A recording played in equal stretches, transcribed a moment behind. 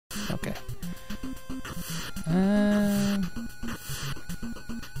Okay.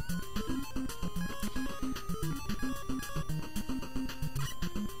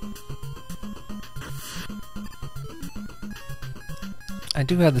 I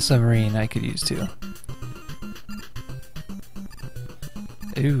do have the submarine I could use too.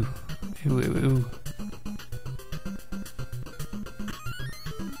 Ooh. Ooh, ooh, ooh.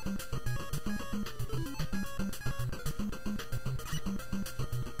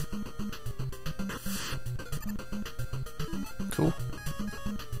 Cool.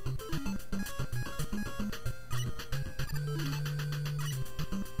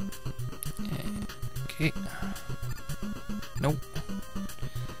 Okay. Nope.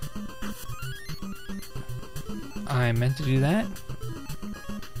 I meant to do that.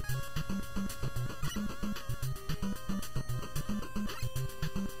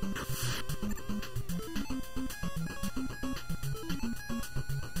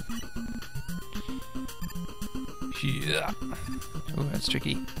 Yeah. Oh, that's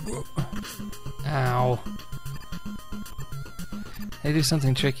tricky. Ow. They do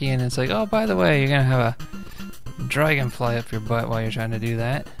something tricky and it's like, oh, by the way, you're gonna have a dragon fly up your butt while you're trying to do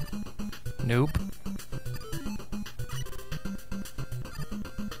that. Nope.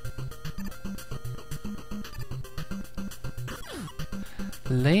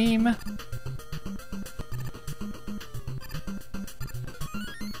 Lame.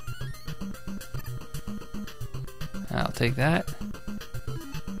 I'll take that.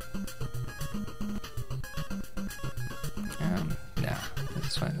 No,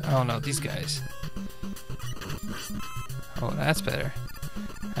 this one. Oh no, these guys. Oh, that's better.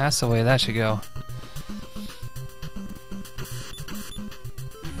 That's the way that should go.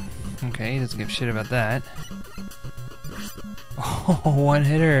 Okay, he doesn't give a shit about that. Oh, one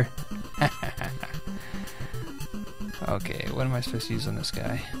hitter. Okay, what am I supposed to use on this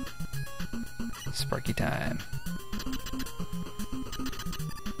guy? Sparky time.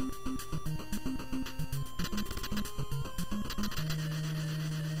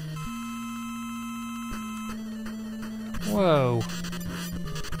 Whoa.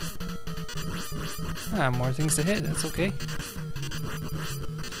 Ah, more things to hit, that's okay.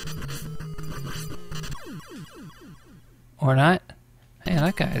 Or not. Man,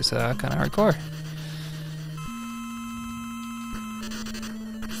 that guy's kind of hardcore.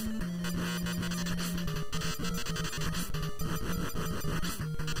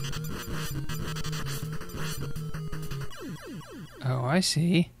 Oh, I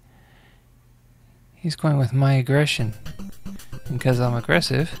see. He's going with my aggression. And because I'm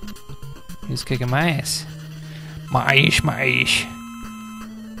aggressive, he's kicking my ass. My ass, my ass.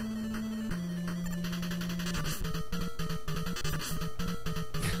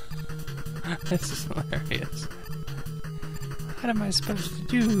 This is hilarious. What am I supposed to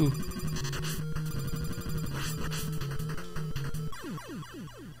do?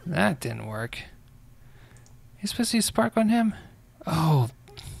 That didn't work. You're supposed to use spark on him? Oh.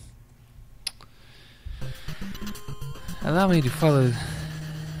 Allow me to follow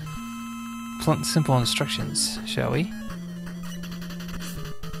simple instructions, shall we?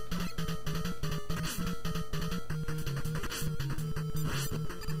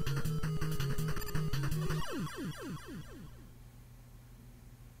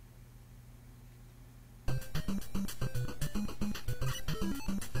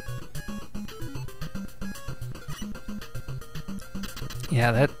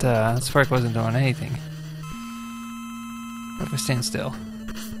 Yeah, that spark wasn't doing anything. What if I stand still?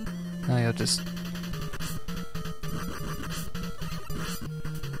 Now you'll just...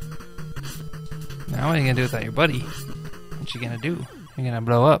 Now what are you gonna do without your buddy? What you gonna do? You're gonna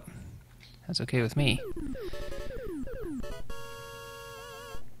blow up. That's okay with me.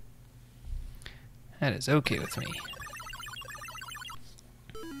 That is okay with me.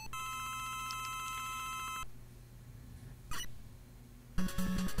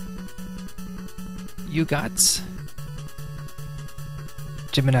 You got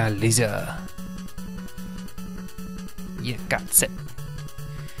Gemini laser. You got it.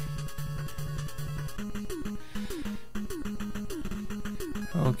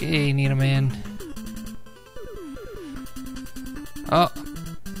 Okay, Needleman. Oh,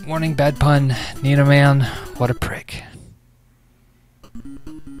 warning, bad pun. Needleman, what a prick.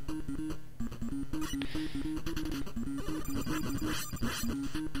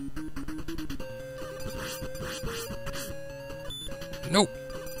 Nope.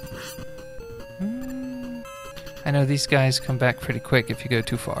 I know these guys come back pretty quick if you go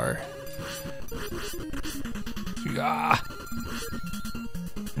too far. Ah.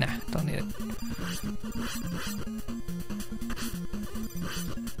 Nah, don't need it.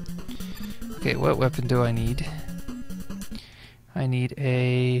 Okay, what weapon do I need? I need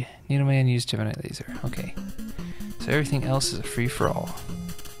a Needleman used Gemini laser. Okay. So everything else is a free-for-all.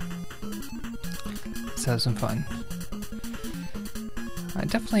 Let's have some fun. I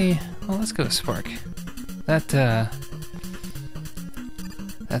definitely... Well, let's go with Spark. That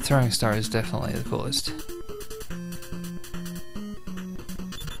throwing star is definitely the coolest.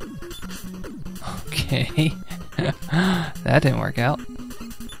 Okay. That didn't work out.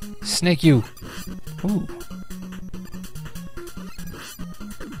 Snake you! Ooh.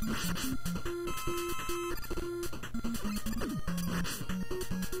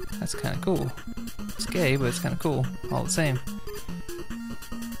 That's kind of cool. It's gay, but it's kind of cool. All the same.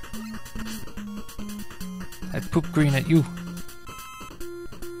 I'd poop green at you.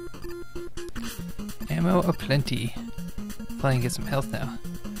 Ammo aplenty. Playing get some health now.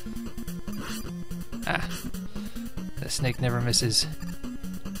 Ah. The snake never misses.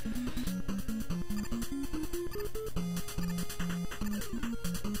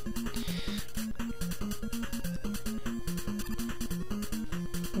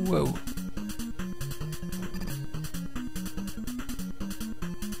 Whoa.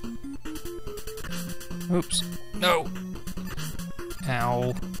 Oops. No!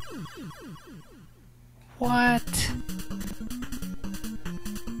 Ow. What?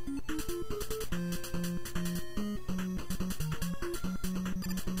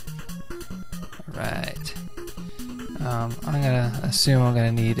 Alright. I'm gonna assume I'm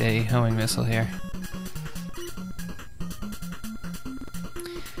gonna need a homing missile here.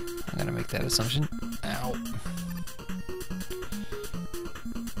 I'm gonna make that assumption. Ow.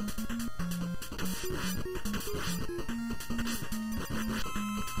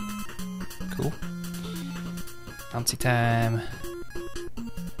 Cool. Bouncy time.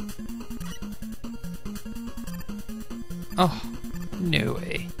 Oh, no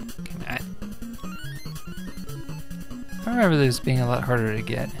way. Come on. I remember this being a lot harder to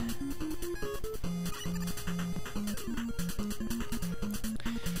get.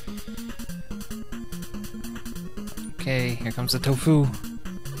 Okay, here comes the tofu.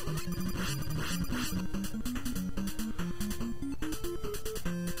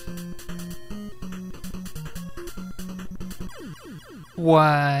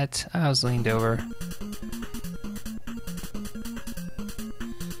 What? I was leaned over.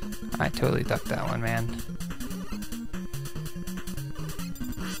 I totally ducked that one, man.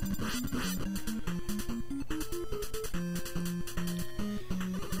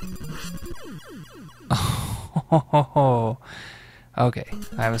 Oh, okay,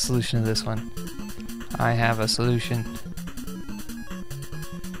 I have a solution to this one. I have a solution.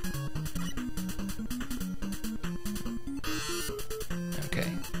 Okay.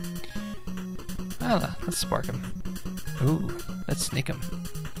 Ah, let's spark him. Ooh, let's sneak him.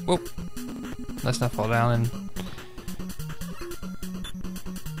 Whoa. Let's not fall down and...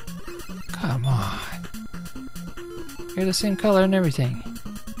 Come on. You're the same color and everything.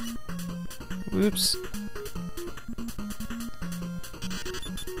 Whoops.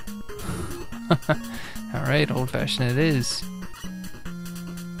 Alright, old-fashioned it is.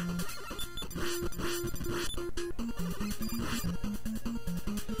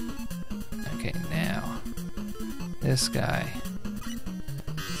 Okay, now this guy.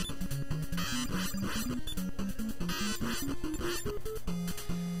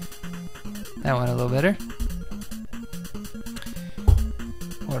 That went a little better.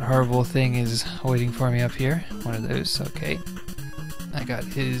 What horrible thing is waiting for me up here? One of those, okay. I got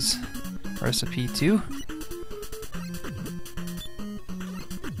his recipe too.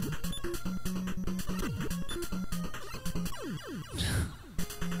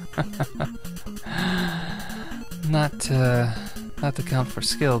 Not to count for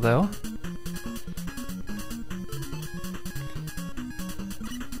skill though.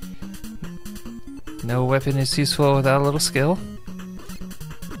 No weapon is useful without a little skill.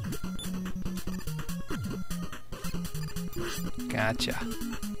 Gotcha.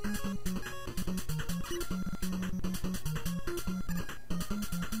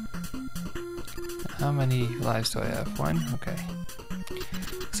 How many lives do I have? One? Okay.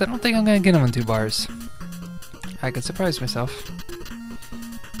 Because I don't think I'm going to get him on 2 bars. I could surprise myself.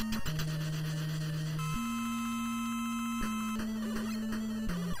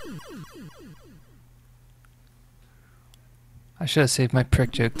 I should have saved my prick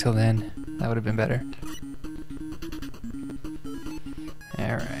joke till then. That would have been better.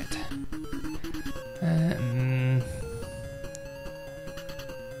 Alright.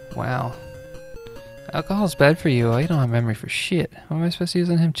 Wow. Alcohol's bad for you. I don't have memory for shit. What am I supposed to use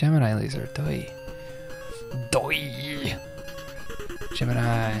on him? Gemini laser. Doi. Doi.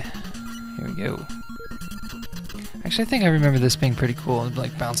 Gemini. Here we go. Actually, I think I remember this being pretty cool. It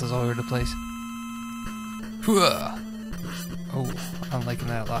like bounces all over the place. Hooah! Oh, I'm liking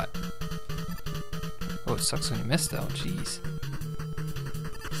that a lot. Oh, it sucks when you miss though. Jeez.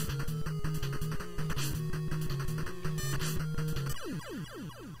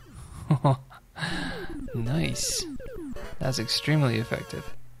 Nice. That's extremely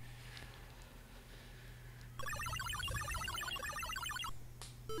effective.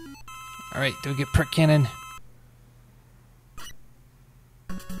 Alright, do we get prick cannon?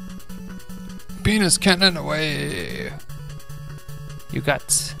 Penis cannon away! You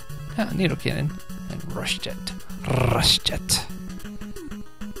got needle cannon and rush jet. Rush jet.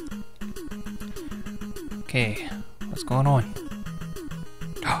 Okay, what's going on?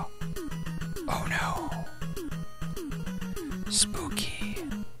 Oh no. Spooky.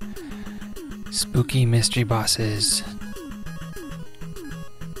 Spooky mystery bosses.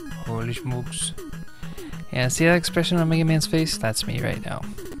 Holy smokes. Yeah, see that expression on Mega Man's face? That's me right now.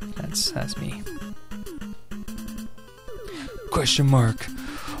 That's me. Question mark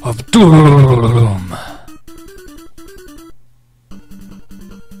of doom.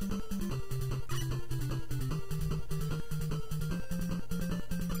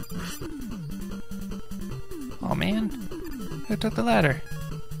 Oh man, who took the ladder?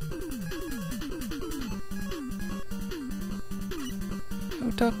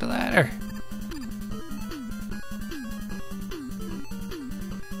 Who took the ladder?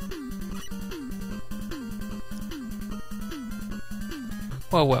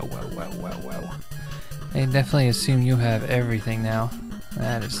 Whoa, whoa, whoa, whoa, whoa, whoa. They definitely assume you have everything now.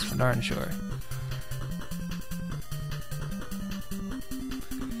 That is for darn sure.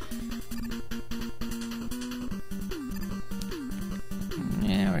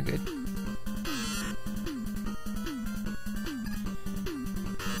 Yeah, we're good.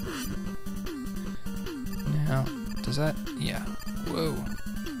 Now, does that? Yeah. Whoa.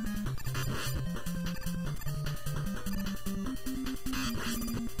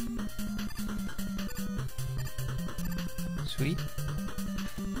 Sweet.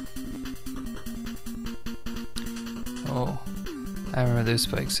 Oh, I remember those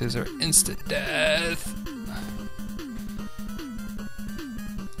spikes. Those are instant death.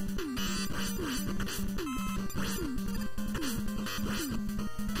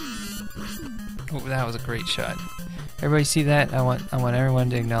 Oh, that was a great shot. Everybody see that? I want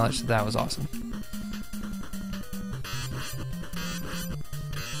everyone to acknowledge that that was awesome.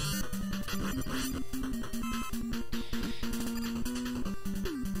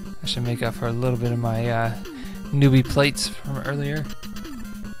 I should make up for a little bit of my newbie plates from earlier.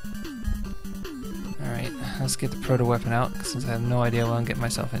 Alright, let's get the proto weapon out, since I have no idea what I'm getting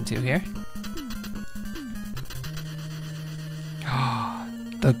myself into here.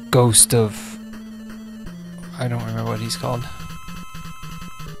 The ghost of... I don't remember what he's called.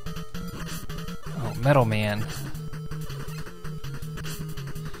 Oh, Metal Man.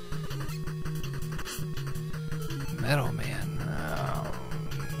 Metal Man.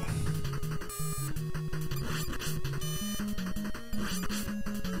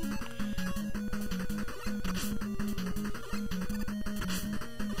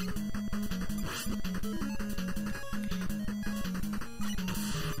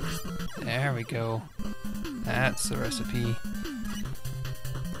 There we go. That's the recipe.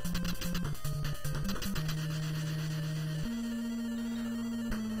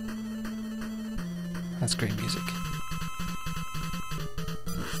 That's great music.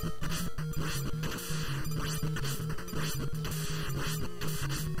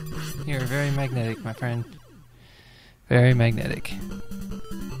 You're very magnetic, my friend. Very magnetic.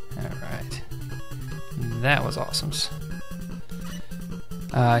 Alright. That was awesome.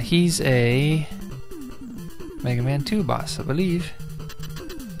 He's a Mega Man 2 boss, I believe.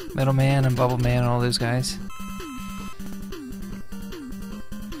 Metal Man and Bubble Man and all those guys.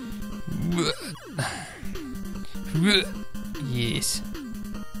 Yes.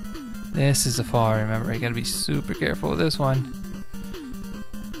 This is a fall, remember. You gotta be super careful with this one.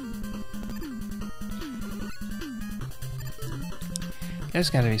 There's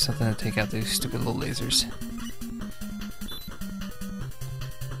gotta be something to take out those stupid little lasers.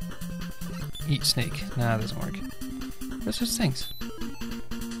 Eat snake. Nah, that doesn't work. What's those things?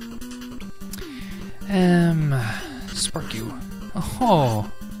 Spark you. Oh!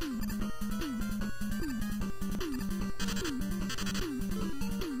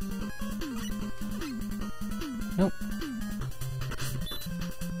 Nope.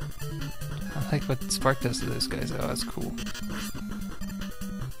 I like what Spark does to those guys. Oh, that's cool.